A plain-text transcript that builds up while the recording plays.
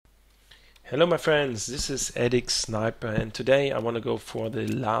Hello my friends, this is ADXsniper and today I want to go for the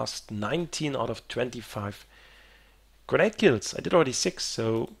last 19 out of 25 grenade kills. I did already 6,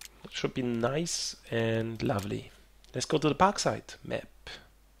 so it should be nice and lovely. Let's go to the Parkside map.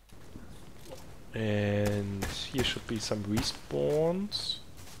 And here should be some respawns.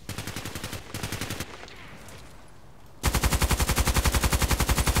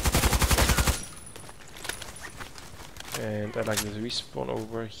 And I like this respawn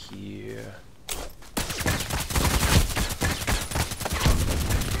over here.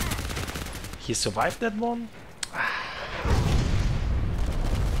 He survived that one?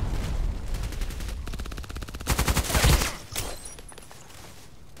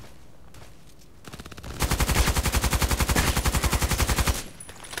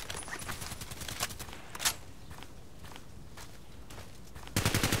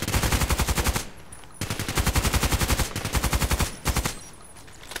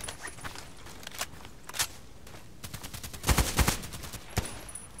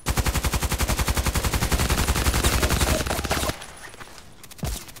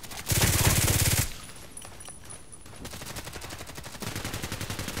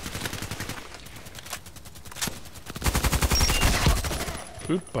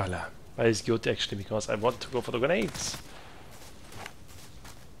 Hoopala. That is good actually, because I want to go for the grenades.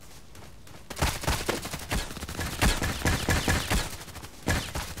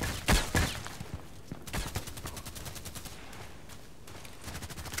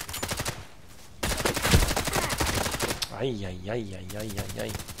 Ay, ay, ay, ay, ay, ay,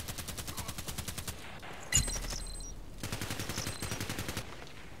 ay.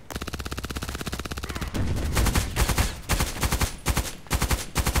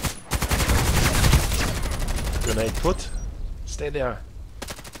 Grenade put. Stay there.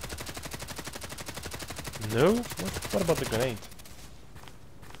 No? What about the grenade?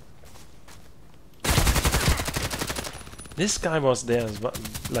 This guy was there as well,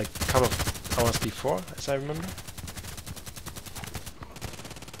 like a couple of hours before, as I remember.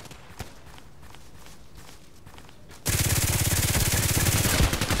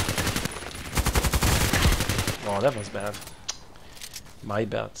 Oh, that was bad. My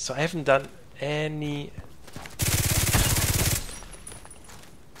bad. So I haven't done any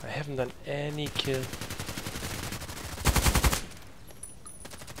kill.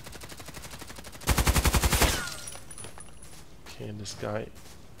 Okay, this guy.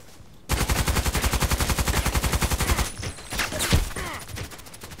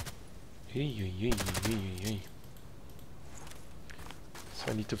 So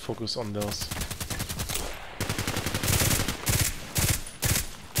I need to focus on those.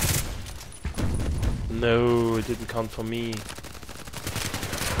 No, it didn't count for me.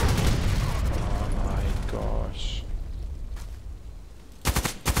 Gosh.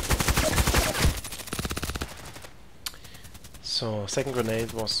 So, second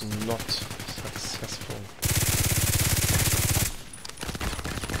grenade was not successful.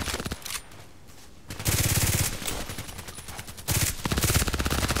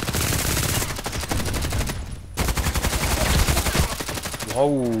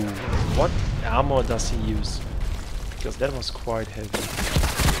 Whoa, what armor does he use? Because that was quite heavy.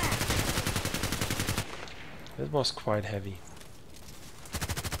 That was quite heavy.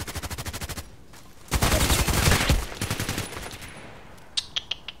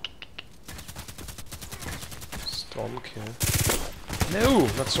 Storm kill. No,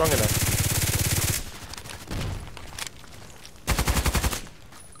 not strong enough.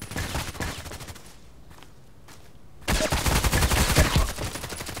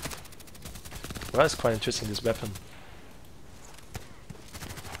 Well, it's quite interesting, this weapon.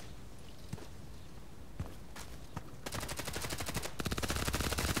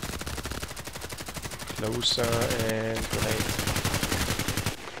 Closer and grenade.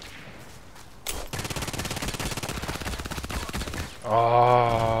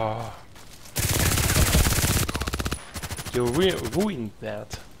 Oh, you ruined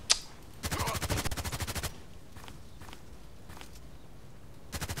that.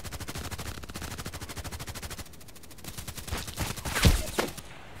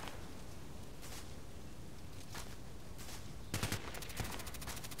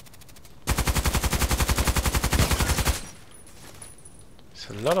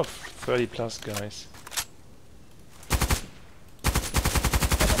 A lot of 30 plus guys.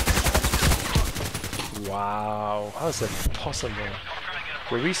 Wow, how is that possible?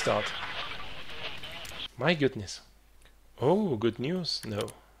 We restart. My goodness. Oh, good news. No,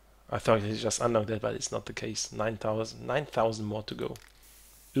 I thought it just unlocked that, but it's not the case. 9,000 more to go.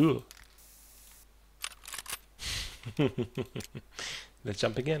 Ooh. let's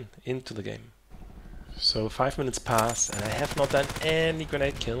jump again into the game. So 5 minutes pass and I have not done any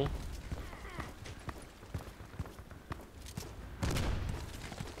grenade kill.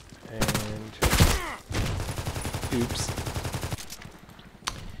 And oops.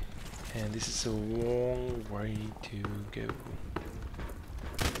 And this is a long way to go.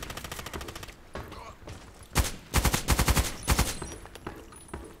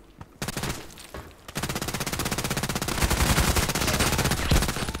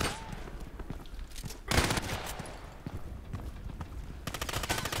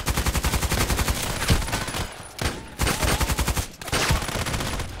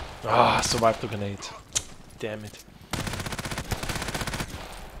 Ah, survived the grenade. Damn it.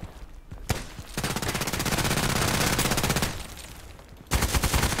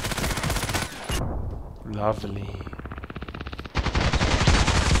 Lovely.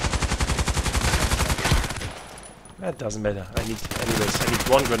 That doesn't matter. I need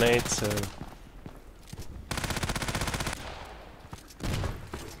one grenade, so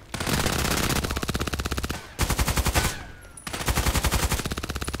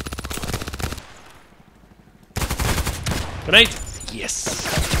grenade! Yes!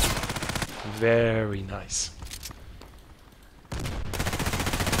 Very nice.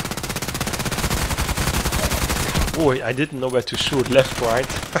 Oh, I didn't know where to shoot. Left, right.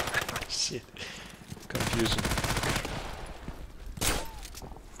 Shit. Confusion.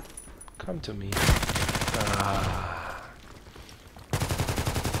 Come to me. Ah.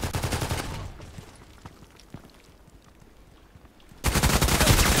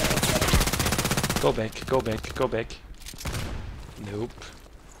 Go back, go back, go back. Nope.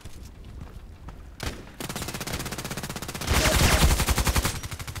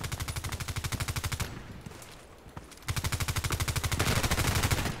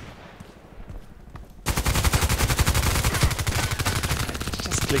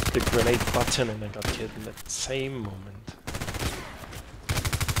 Just clicked the grenade button and I got killed in that same moment.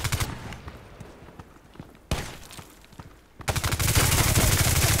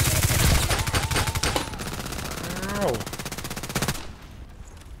 Ow.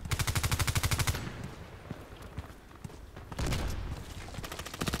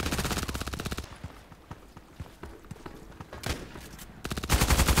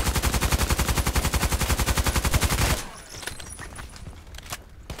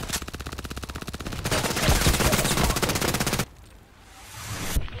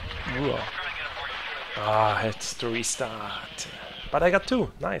 Ah, I had to restart. But I got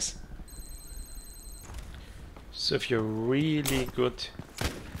 2. Nice. So if you're really good...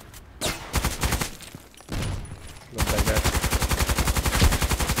 Not like that.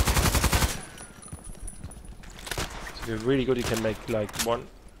 So if you're really good, you can make like one...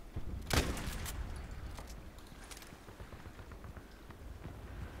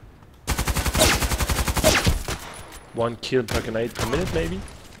 one kill per grenade per minute, maybe?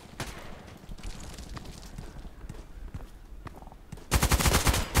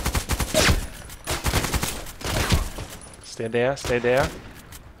 Stay there, stay there.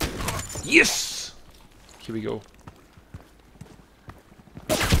 Yes! Here we go.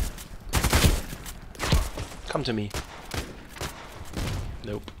 Come to me.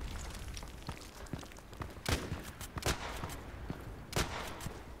 Nope.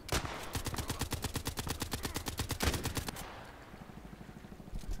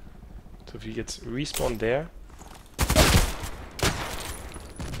 So if he gets respawned there.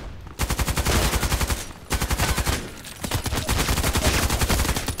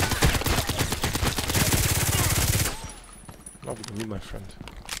 Not with me, my friend.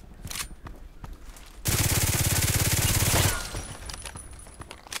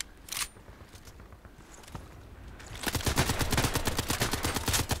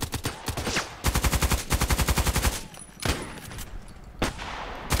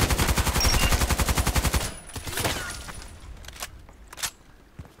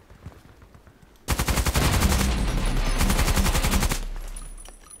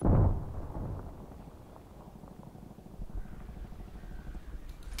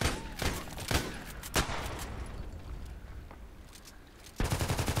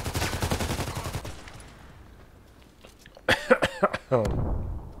 Oh.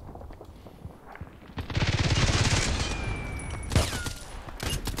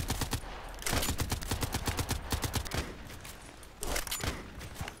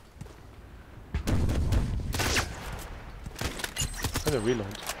 Gonna reload.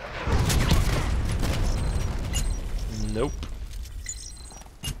 Nope.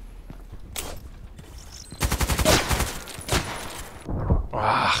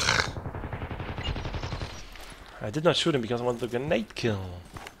 Ah. I did not shoot him because I wanted the grenade kill.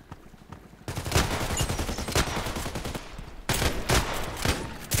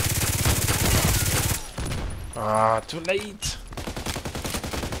 Ah, too late.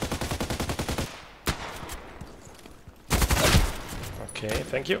 Okay,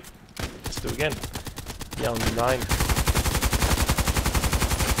 thank you. Let's do it again. Yeah, on 9.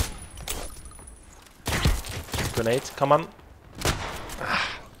 Grenade, come on.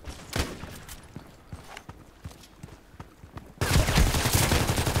 Ah.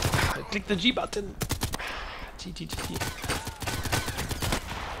 I clicked the G button. G, G, G, G.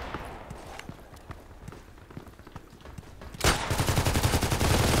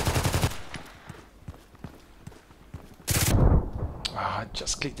 I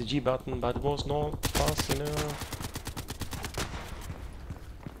just clicked the G button, but it was not fast enough.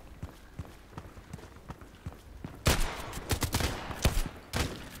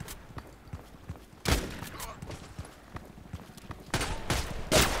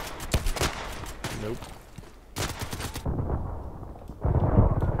 Nope.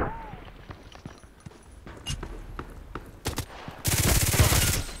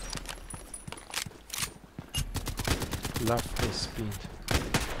 Love this speed.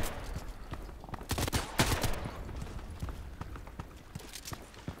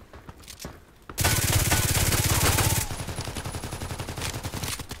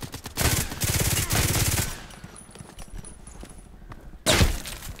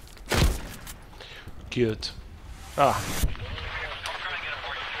 Good. Ah.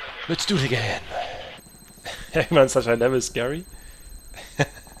 Let's do it again. Man, such a level scary.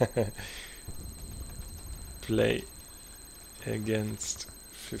 Play against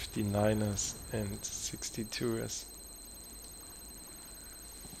 59ers and 62ers.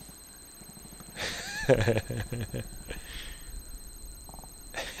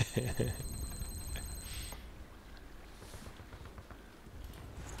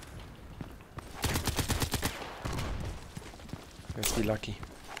 Let's be lucky.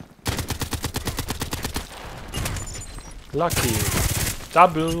 Lucky.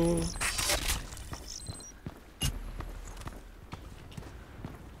 Double.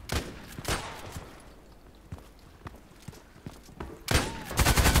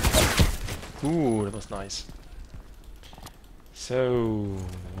 Ooh, that was nice. So,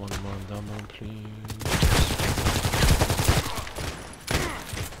 one more double, please.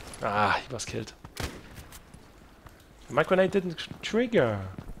 Ah, he was killed. My grenade didn't trigger.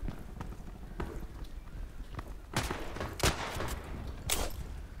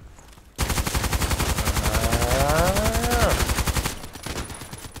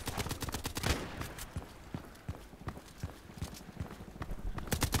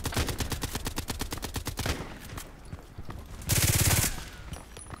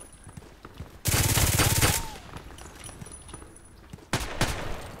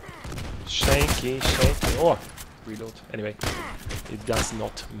 Shaky, shaky. Oh, reload. Anyway, it does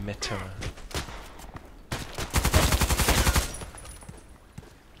not matter.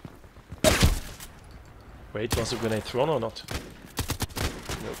 Wait, was the grenade thrown or not?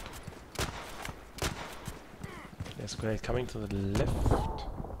 Nope. There's a grenade coming to the left.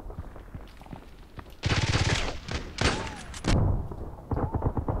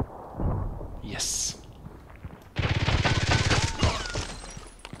 Yes.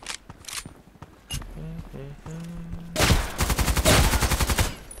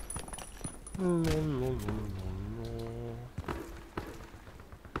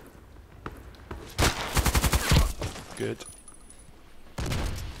 Good.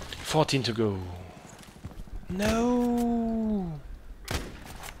 14 to go. No.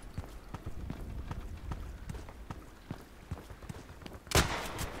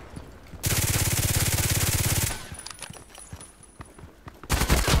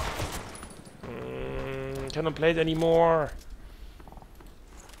 Cannot play it anymore.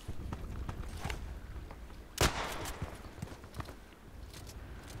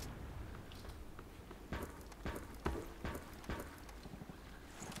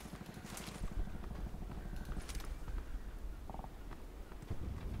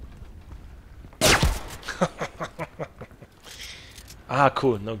 Ah,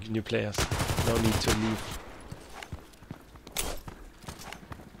 cool. No new players. No need to leave.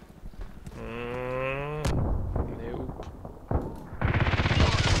 Nope.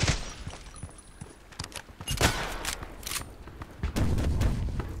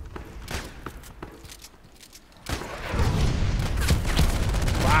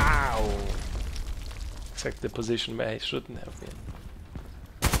 Wow. Exact the position where I shouldn't have been.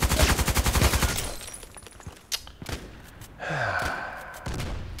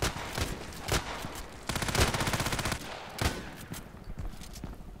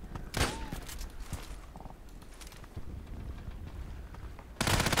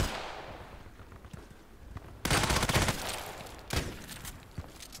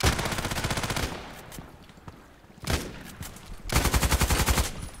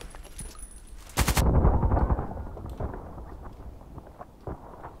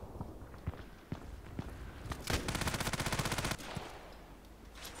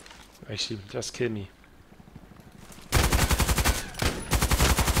 Actually, just kill me.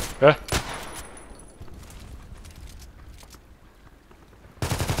 Huh?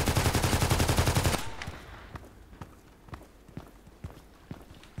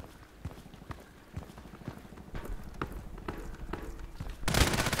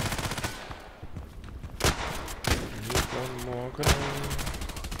 One more grenade.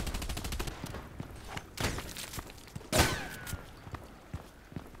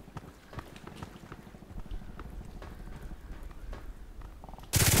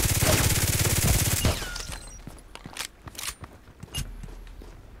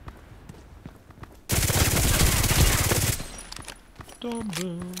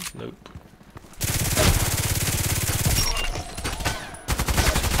 Nope.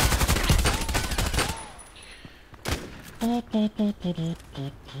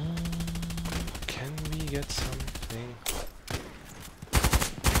 Can we get something?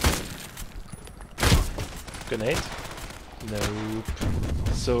 Grenade? Nope.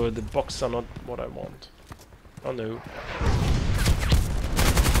 So the box are not what I want. Oh no.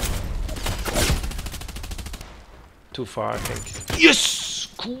 Too far, I think. Yes!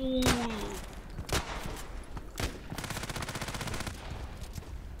 Cool!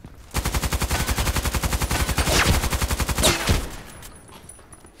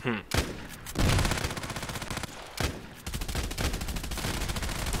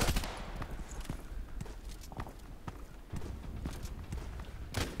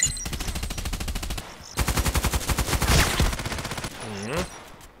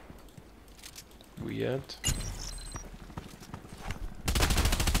 Weird.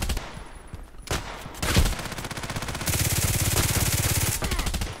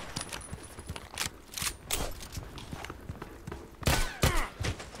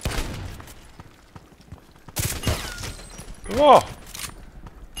 Whoa!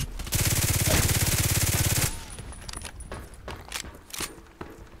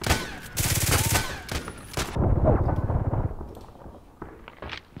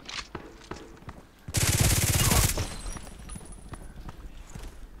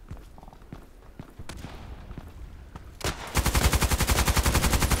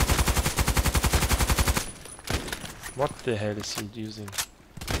 What the hell is he using?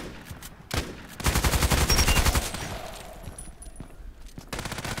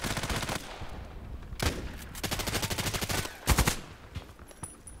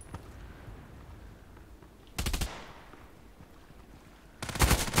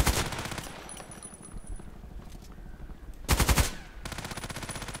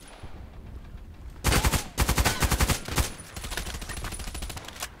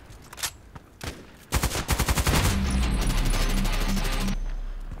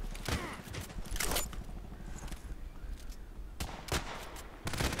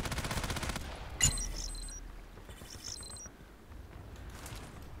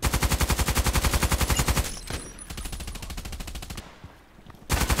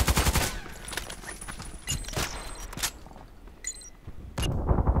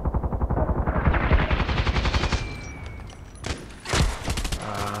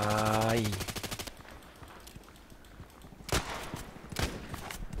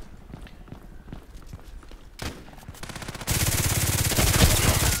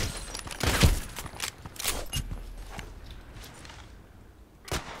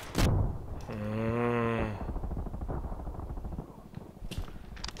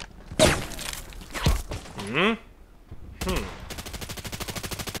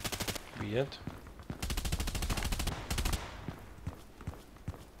 Weird.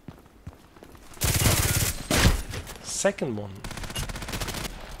 Second one.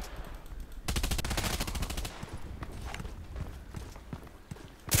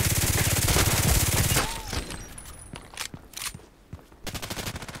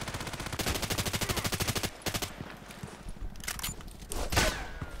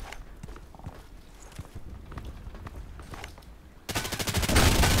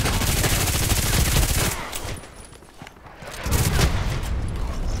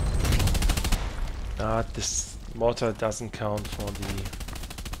 This mortar doesn't count for the...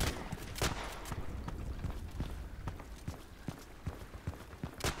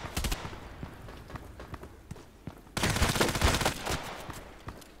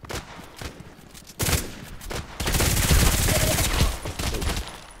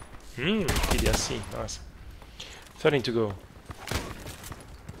 PDSC, nice. 13 to go.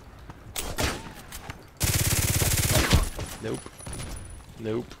 Nope.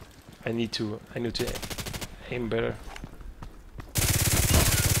 Nope. I need to aim better.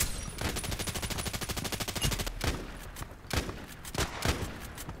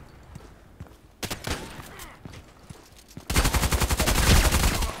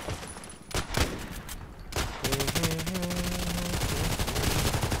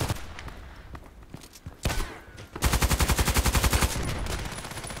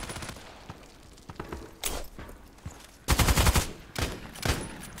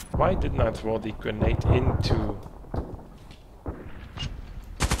 Why didn't I throw the grenade into...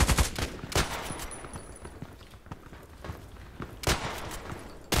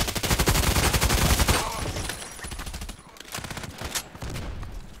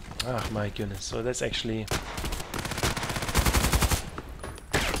 Ah, my goodness. So that's actually...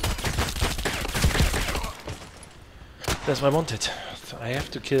 That's what I wanted. So I have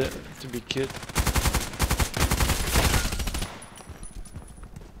to be killed.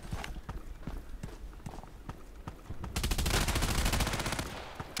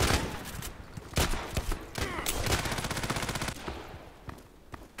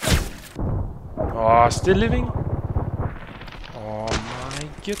 Oh, still living? Oh my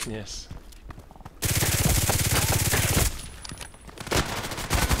goodness.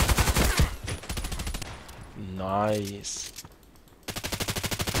 Nice.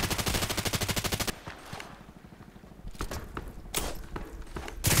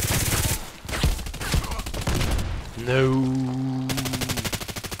 No.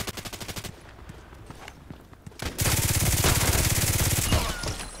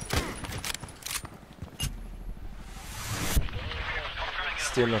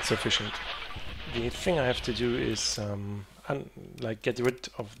 Still not sufficient. The thing I have to do is like get rid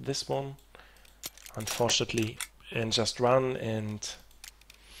of this one, unfortunately, and just run and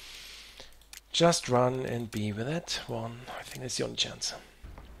be with that one. I think that's the only chance.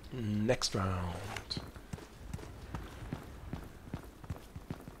 Next round.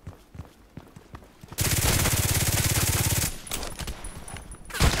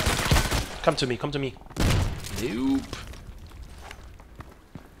 Come to me, come to me. Nope.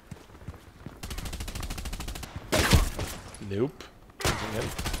 Nope. Again.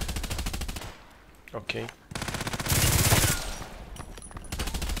 Okay.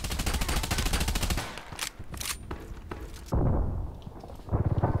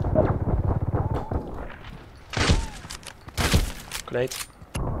 Grenade.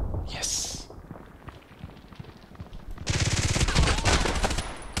 Yes.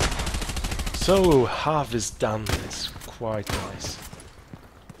 So half is done. It's quite nice.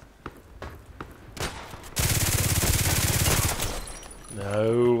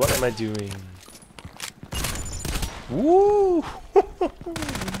 No, what am I doing? Woo!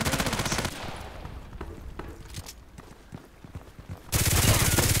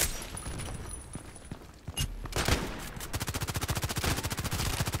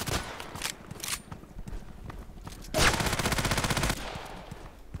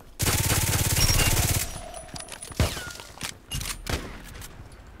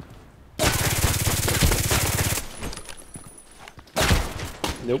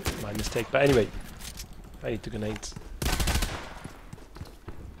 Nope, my mistake. But anyway, I need the grenades.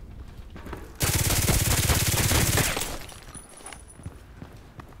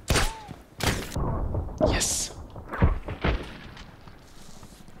 Yes!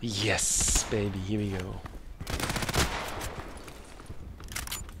 Yes, baby, here we go.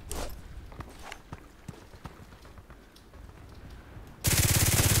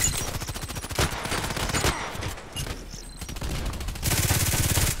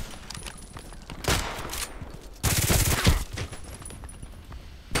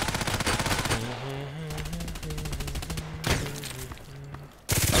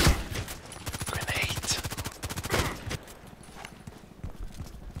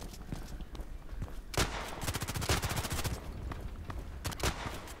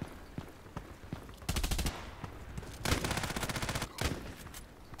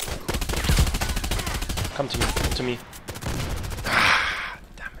 Come to me, come to me. Ah,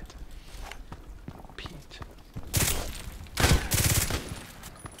 damn it. Pete.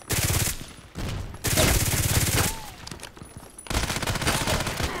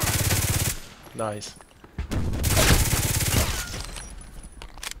 Nice.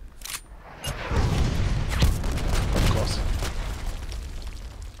 Of course.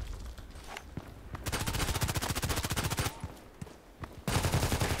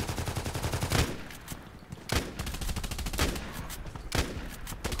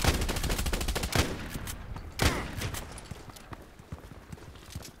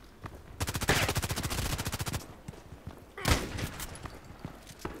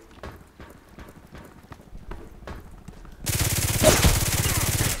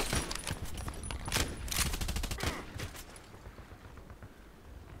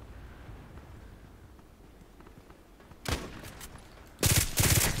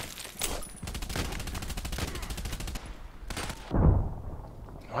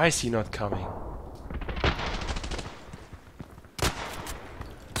 Why is he not coming?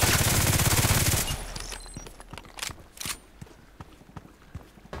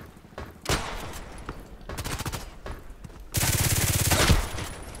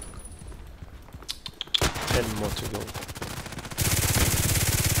 10 more to go.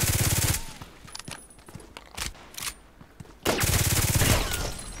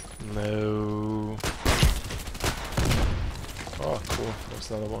 No. Oh, cool. There's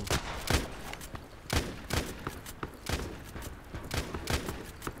another one.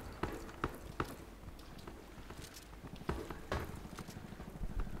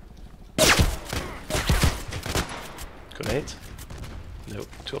 Grenade? No,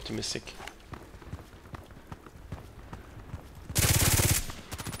 too optimistic.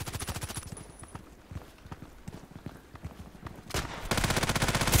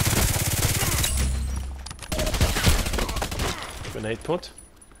 Grenade put?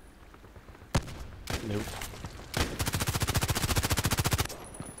 Nope.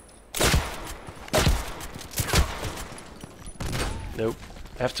 Nope.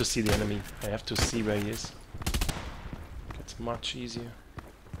 I have to see the enemy. I have to see where he is. It's much easier.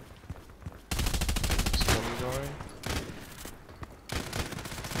 Stone guy.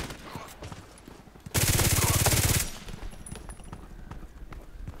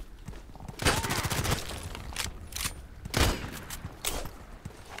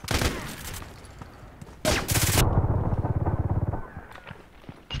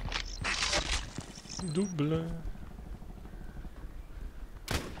 Double.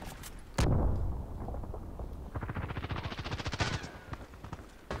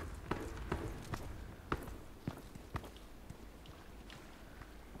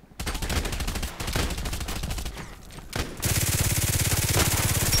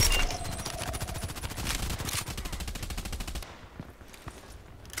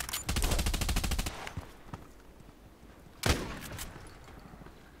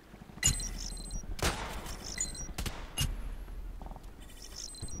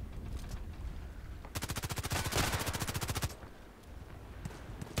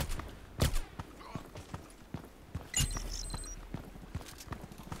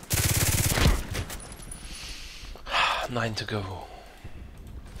 Nine to go.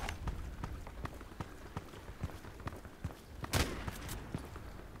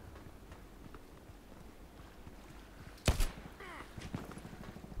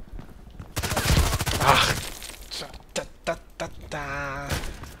 Ah! Da, da, da, da.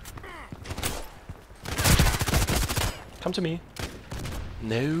 Come to me.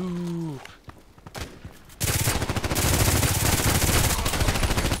 No.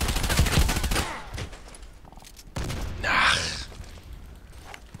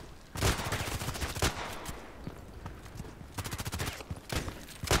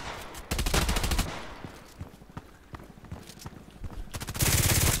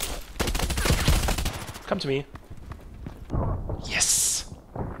 Come to me. Yes!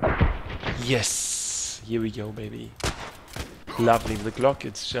 Yes! Here we go, baby. Lovely. The Glock,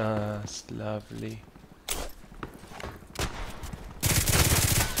 it's just lovely.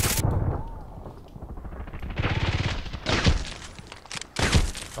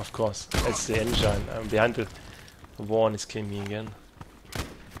 Of course, it's the engine. Behind the wall is killing me again.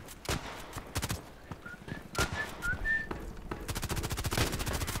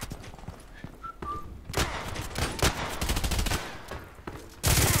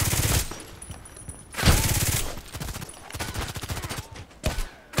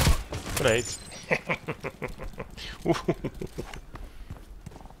 Grenade.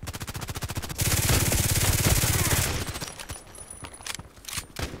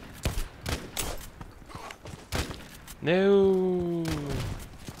 No.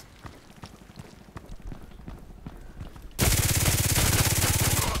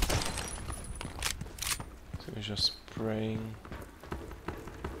 So we're just spraying.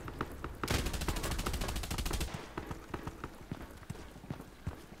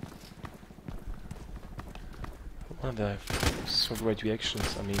 Well, they have so great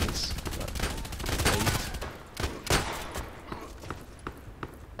reactions. I mean, it's great.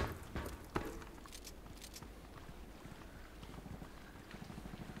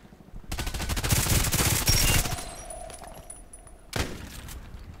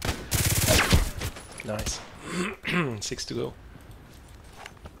 Nice. 6 to go.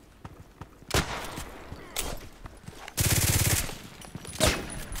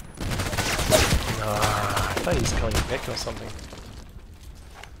 I thought he's coming back or something.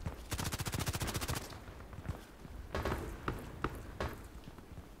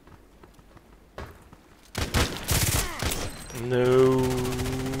 No.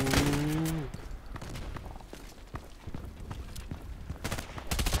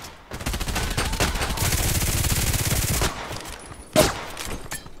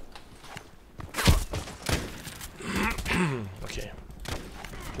 Okay.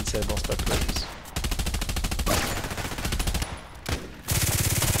 Can say boss by purpose.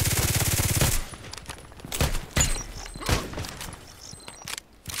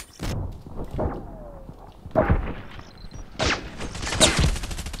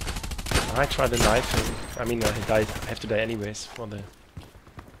 might try the knife. I mean, I died. I have to die anyways for the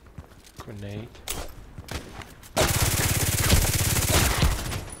grenade.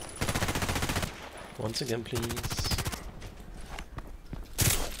 Once again, please.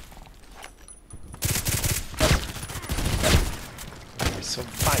 We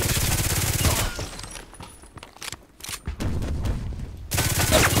survived.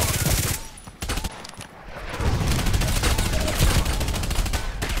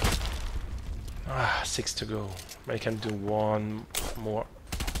 Ah, 6 to go. I can do one more.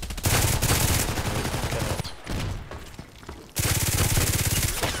 Cannot.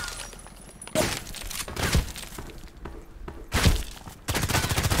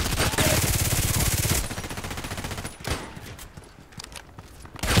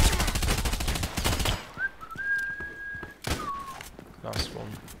 Last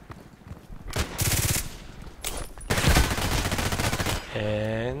one.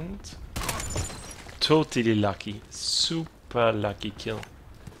 And totally lucky. Super lucky kill.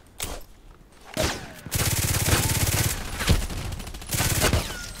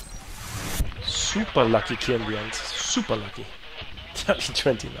 Super lucky kill in the end. Super lucky.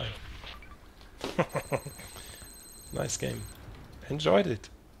 29. Nice game. Enjoyed it.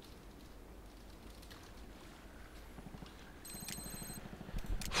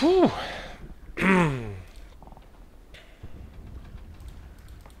 Whew.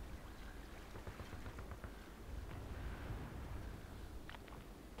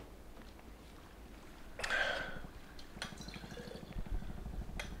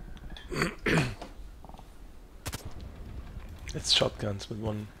 It's shotguns with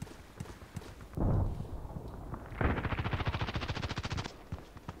one.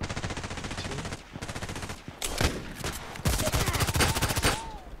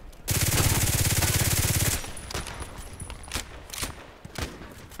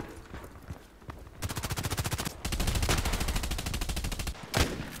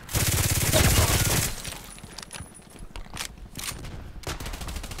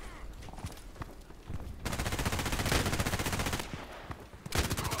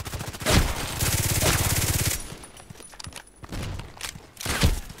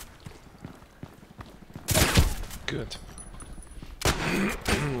 Good.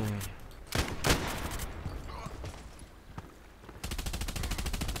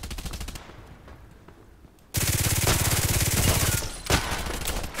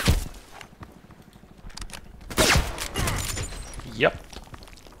 Yep.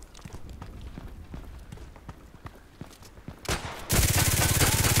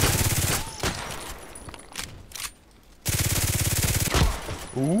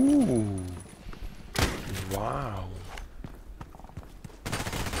 Ooh. Wow.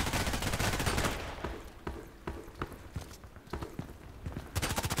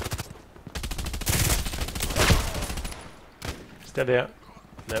 Is that there?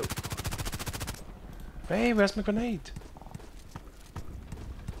 No. Hey, where's my grenade?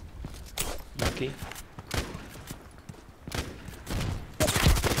 Lucky.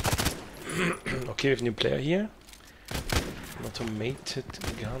 Okay, we have a new player here. An automated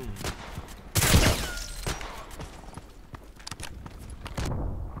gun.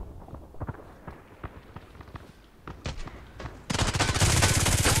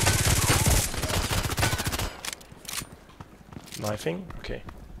 Knifing? Okay.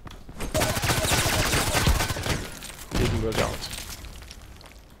 Didn't work out.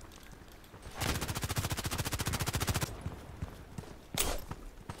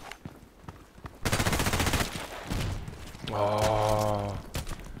 Oh.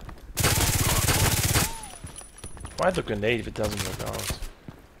 Why the grenade if it doesn't work out?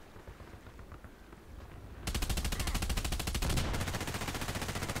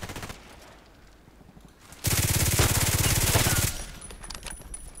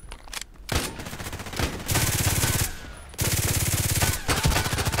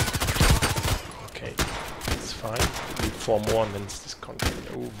 Fine. We need 4 more and then it's this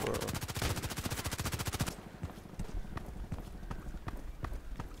conflict over.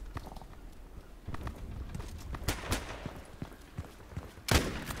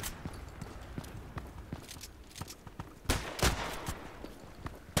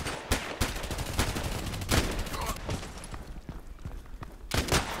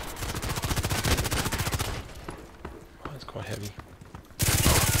 Oh, it's quite heavy.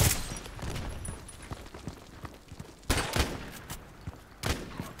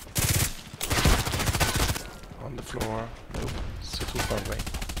 On the floor. Nope, so too far away.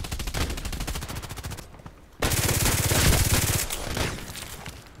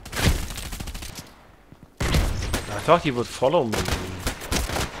 I thought he would follow me.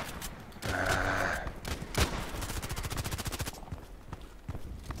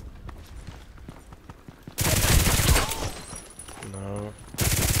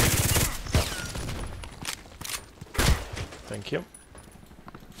 Thank you.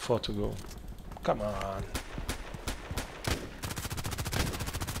 4 to go. Come on.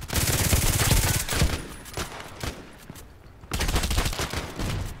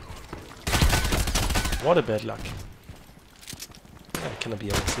 What a bad luck. I cannot be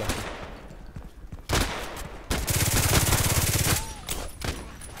always lucky.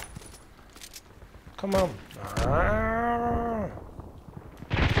 Come on. Ah.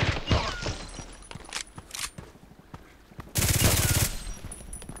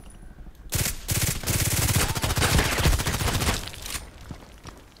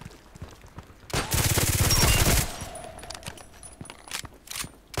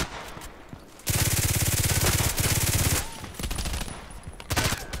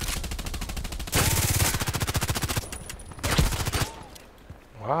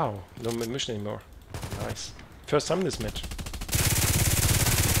 Wow, no mission anymore. Nice. First time this match.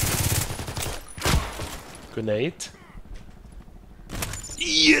 Grenade.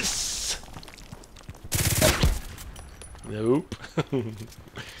 Yes! Nope.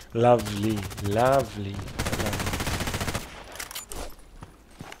 Lovely, lovely, lovely.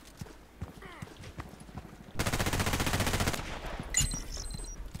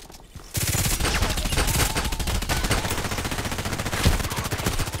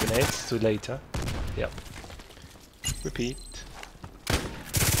 Grenades to later. Yep. Repeat.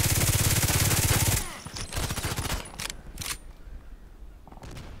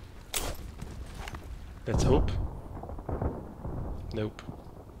 Let's hope. Nope.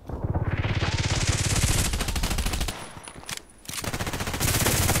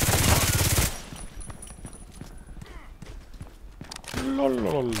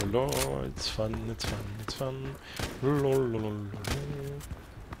 Lololololo. It's fun, it's fun, it's fun. Lololololo.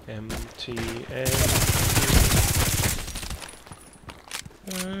 Empty,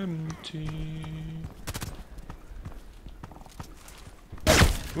 empty.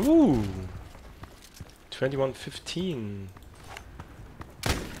 Ooh, 21:15.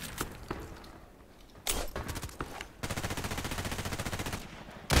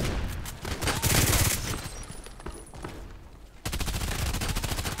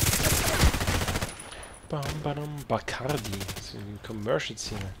 Bam, badam, Bacardi. So commercials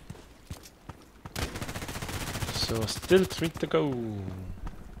here. So still 3 to go.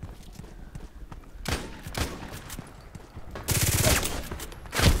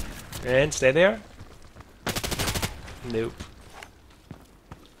 And stay there. Nope.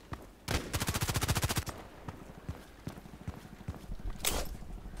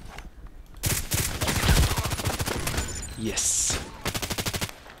 Yes.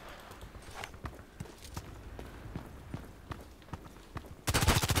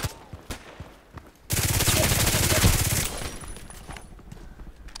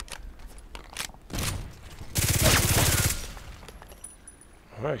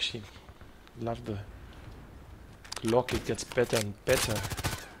 I actually love the clock, it gets better and better.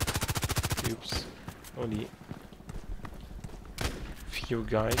 Oops, only few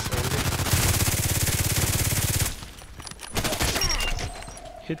guys only.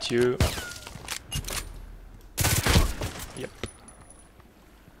 Hit you. Yep.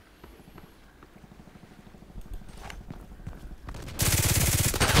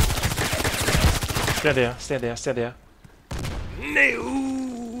 Stay there, stay there, stay there. No!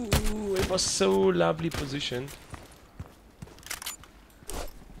 It was so lovely position.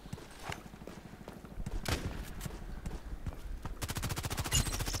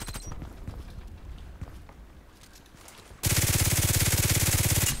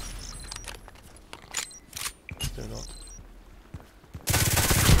 Still not.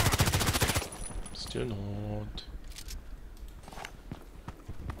 Still not.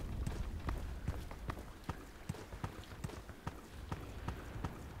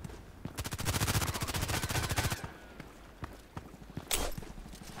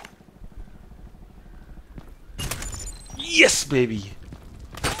 Yes, baby!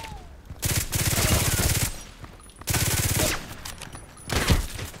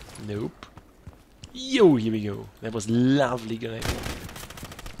 Nope. Yo, here we go. That was lovely grenade.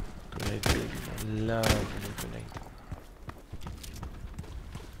 Grenade, baby. Lovely grenade.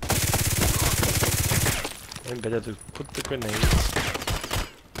 And better to put the grenades.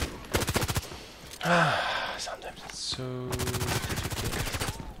 Ah, sometimes it's so difficult.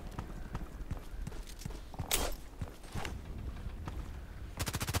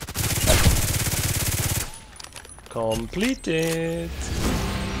 Completed.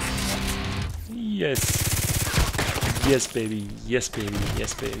 Yes. Yes, baby. Yes, baby.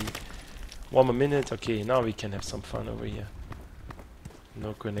 Yes, baby. 1 more minute. Okay, now we can have some fun over here.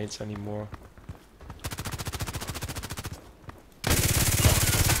 No grenades anymore.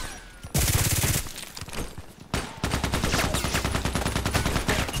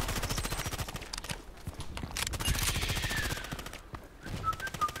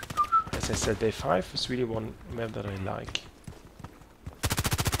 as I said, Bay 5 is really one map that I like.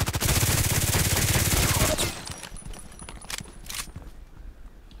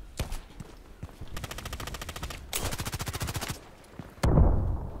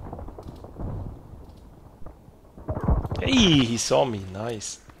 Hey, he saw me,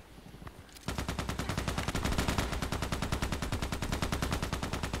 nice.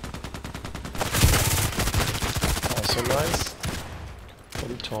 Also nice.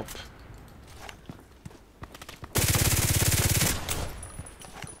 On top.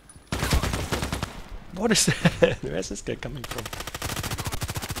 What is that? Where's this guy coming from?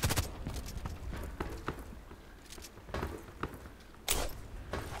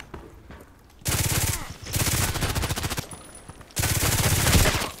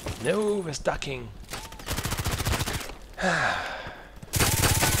 No, we're ducking.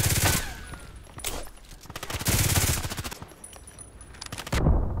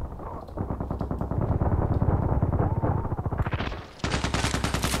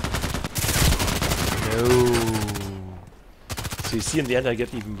 No. So you see, in the end, I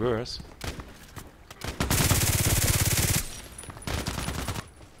get even worse.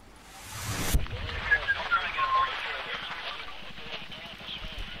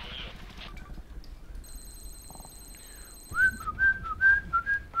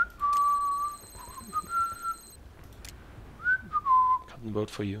 Couldn't vote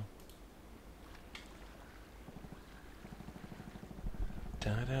for you.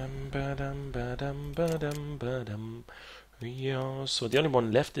 Yeah, so the only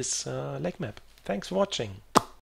one left is leg map. Thanks for watching.